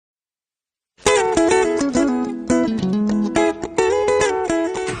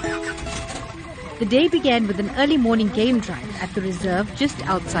The day began with an early morning game drive at the reserve just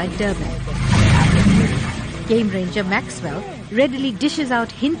outside Durban. Game ranger Maxwell readily dishes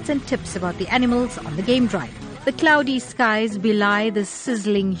out hints and tips about the animals on the game drive. The cloudy skies belie the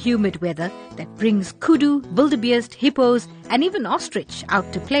sizzling, humid weather that brings kudu, wildebeest, hippos, and even ostrich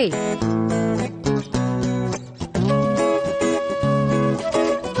out to play.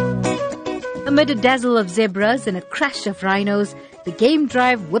 Amid a dazzle of zebras and a crash of rhinos, the game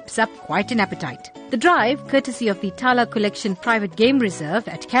drive whips up quite an appetite. The drive, courtesy of the Tala Collection Private Game Reserve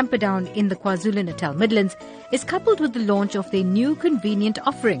at Camperdown in the KwaZulu-Natal Midlands, is coupled with the launch of their new convenient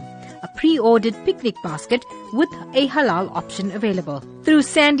offering, a pre-ordered picnic basket with a halal option available. Through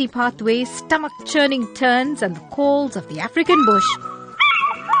sandy pathways, stomach-churning turns and the calls of the African bush,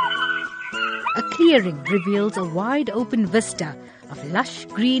 a clearing reveals a wide-open vista of lush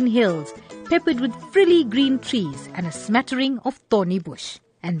green hills peppered with frilly green trees and a smattering of thorny bush.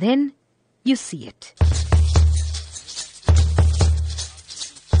 And then you see it.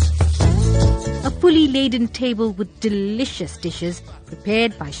 A fully laden table with delicious dishes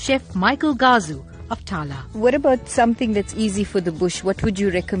prepared by Chef Michael Gazu of Tala. What about something that's easy for the bush? What would you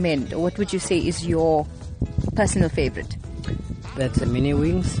recommend, or what would you say is your personal favorite? That's mini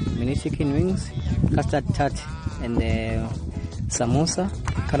wings, mini chicken wings, custard tart, and samosa,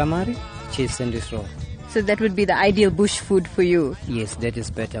 calamari, cheese sandwich roll. So that would be the ideal bush food for you? Yes, that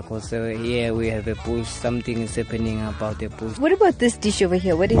is better because here we have a bush, something is happening about the bush. What about this dish over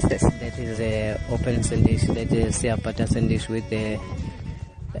here? What is this? That is an open sandwich, that is sea butter sandwich with the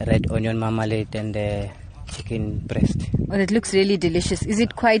red onion marmalade and the chicken breast. Oh, that looks really delicious. Is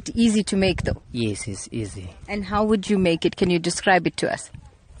it quite easy to make though? Yes, it's easy. And how would you make it? Can you describe it to us?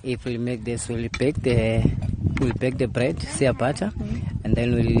 If we make this, we'll bake the bread, sea butter, and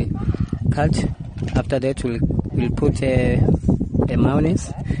then we'll cut. After that, we'll put a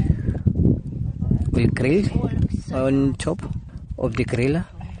mayonnaise. We'll grill on top of the griller.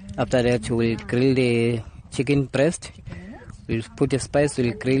 After that, we'll grill the chicken breast. We'll put a spice,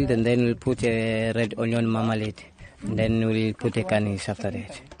 we'll grill, and then we'll put a red onion marmalade. And then we'll put a garnish after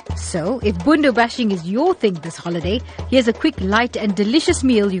that. So, if bundu-bashing is your thing this holiday, here's a quick, light and delicious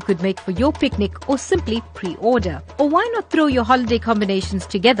meal you could make for your picnic or simply pre-order. Or why not throw your holiday combinations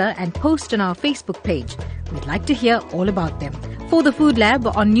together and post on our Facebook page? We'd like to hear all about them. For the Food Lab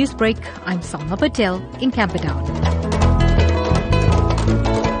on Newsbreak, I'm Salma Patel in Camperdown.